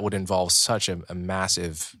 that would involve such a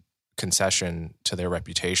massive concession to their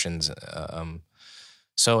reputations.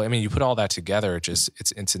 So, I mean, you put all that together, it's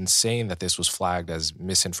insane that this was flagged as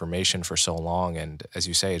misinformation for so long. And as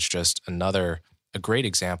you say, it's just a great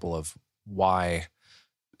example of why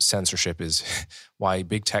censorship is, why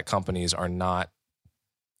big tech companies are not,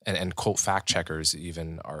 and quote fact checkers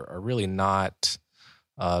even are really not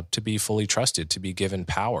to be fully trusted, to be given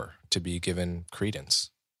power, to be given credence.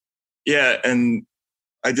 Yeah, and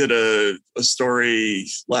I did a story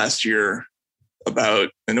last year about,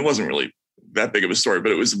 and it wasn't really that big of a story,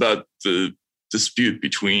 but it was about the dispute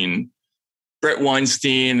between Brett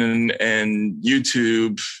Weinstein and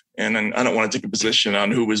YouTube. And I don't want to take a position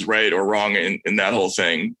on who was right or wrong in that whole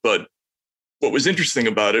thing. But what was interesting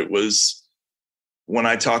about it was when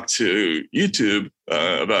I talked to YouTube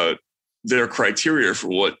about their criteria for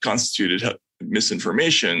what constituted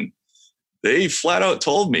misinformation, they flat out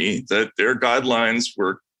told me that their guidelines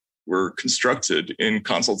were constructed in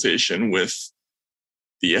consultation with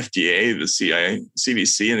the FDA, the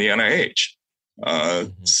CDC, and the NIH.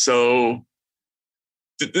 So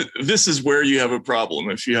this is where you have a problem.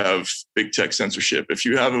 If you have big tech censorship, if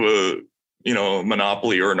you have a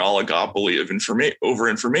monopoly or an oligopoly of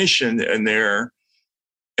information, and their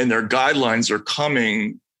guidelines are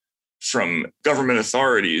coming from government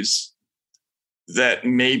authorities that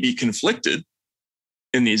may be conflicted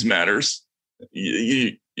in these matters,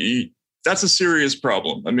 that's a serious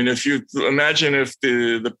problem. I mean, if you imagine if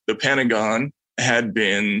the Pentagon had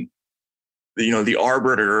been, the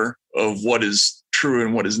arbiter of what is true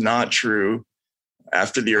and what is not true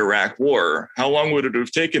after the Iraq War, how long would it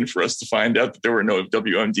have taken for us to find out that there were no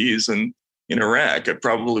WMDs in Iraq? It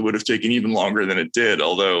probably would have taken even longer than it did,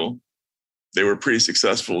 although they were pretty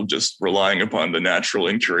successful just relying upon the natural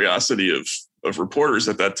incuriosity of reporters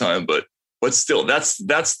at that time. But still, that's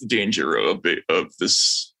the danger of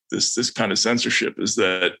this kind of censorship, is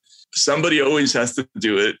that somebody always has to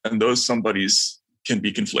do it, and those somebodies can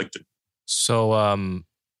be conflicted. So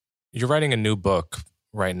you're writing a new book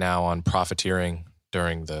right now on profiteering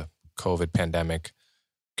during the COVID pandemic.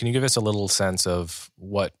 Can you give us a little sense of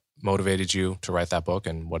what motivated you to write that book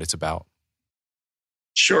and what it's about?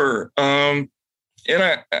 Sure. And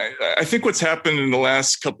I think what's happened in the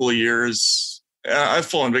last couple of years, I've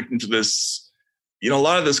fallen victim to this. A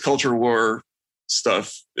lot of this culture war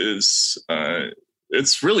stuff is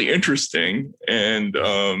it's really interesting, and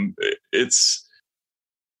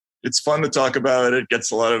it's fun to talk about. It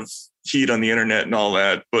gets a lot of heat on the internet and all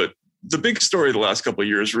that. But the big story of the last couple of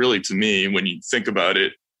years, really, to me, when you think about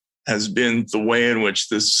it, has been the way in which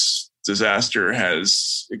this disaster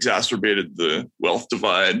has exacerbated the wealth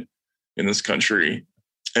divide in this country.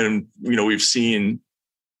 And, we've seen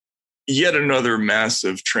yet another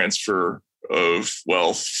massive transfer of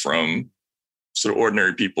wealth from sort of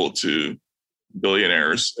ordinary people to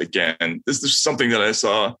billionaires. Again, this is something that I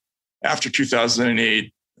saw after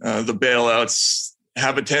 2008. The bailouts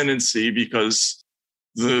have a tendency, because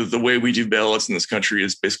the way we do bailouts in this country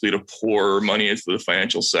is basically to pour money into the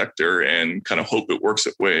financial sector and kind of hope it works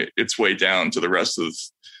its way down to the rest of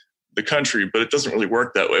the country. But it doesn't really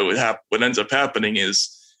work that way. What ends up happening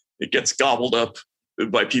is it gets gobbled up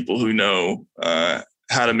by people who know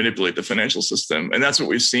how to manipulate the financial system. And that's what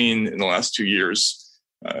we've seen in the last 2 years.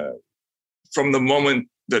 From the moment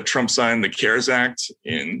that Trump signed the CARES Act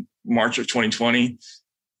in March of 2020,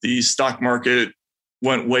 the stock market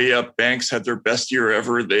went way up. Banks had their best year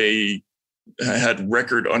ever. They had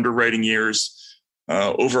record underwriting years,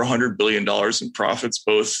 over $100 billion in profits,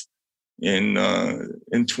 both in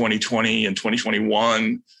 2020 and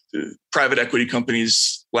 2021. The private equity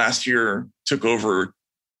companies last year took over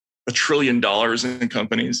 $1 trillion in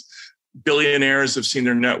companies. Billionaires have seen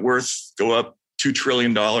their net worth go up $2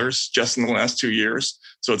 trillion just in the last 2 years.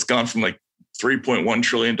 So it's gone from like 3.1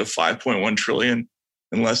 trillion to 5.1 trillion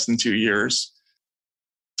in less than 2 years.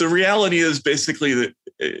 The reality is basically that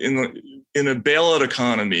in a bailout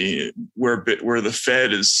economy where the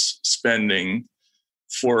Fed is spending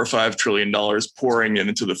 $4 or $5 trillion pouring it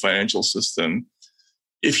into the financial system,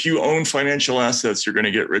 if you own financial assets, you're going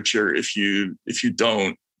to get richer. If you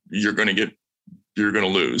don't, you're going to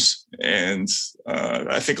lose. And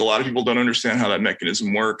I think a lot of people don't understand how that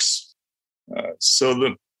mechanism works.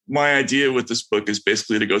 So my idea with this book is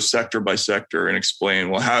basically to go sector by sector and explain,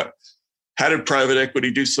 well, how did private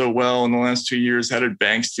equity do so well in the last 2 years? How did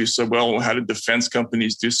banks do so well? How did defense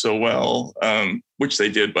companies do so well? Which they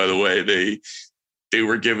did, by the way. They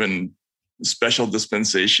were given special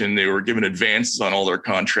dispensation. They were given advances on all their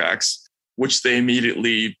contracts, which they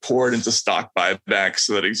immediately poured into stock buybacks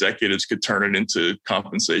so that executives could turn it into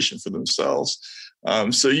compensation for themselves.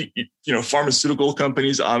 So pharmaceutical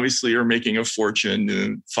companies obviously are making a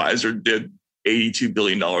fortune. Pfizer did $82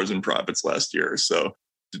 billion in profits last year. So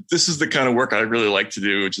this is the kind of work I really like to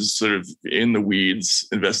do, which is sort of in the weeds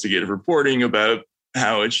investigative reporting about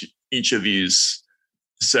how each of these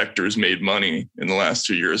sectors made money in the last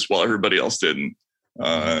 2 years while everybody else didn't,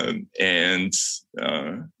 and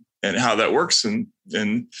how that works. And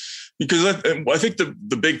because I think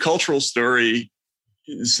the big cultural story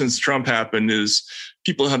since Trump happened is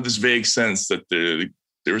people have this vague sense that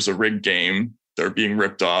there's a rigged game, they're being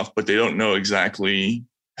ripped off, but they don't know exactly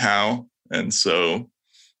how. And so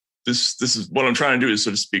this is what I'm trying to do, is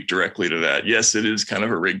sort of speak directly to that. Yes, it is kind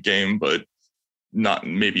of a rigged game, but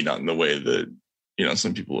maybe not in the way that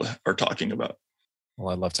some people are talking about.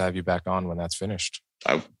 Well, I'd love to have you back on when that's finished.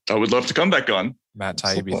 I would love to come back on. Matt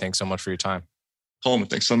Taibbi, thanks so much for your time. Coleman,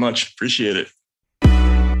 thanks so much. Appreciate it.